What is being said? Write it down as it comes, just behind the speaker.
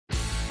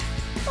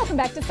Welcome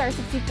back to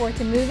STAR64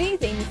 to Movies.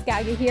 Amy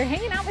Skagga here,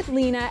 hanging out with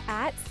Lena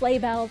at Sleigh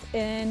Bells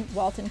in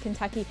Walton,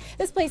 Kentucky.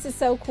 This place is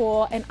so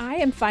cool, and I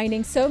am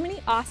finding so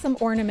many awesome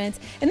ornaments.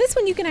 And this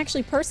one you can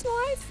actually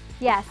personalize?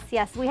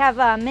 Yes. We have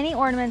many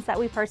ornaments that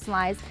we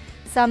personalize.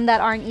 Some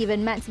that aren't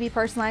even meant to be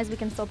personalized, we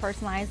can still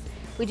personalize.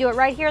 We do it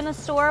right here in the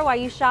store while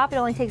you shop. It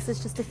only takes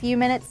us just a few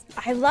minutes.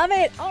 I love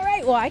it. All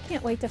right, well, I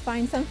can't wait to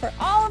find some for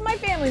all of my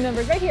family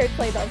members right here at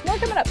Sleigh Bells. More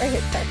coming up right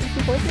here at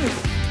STAR64 to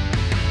Movies.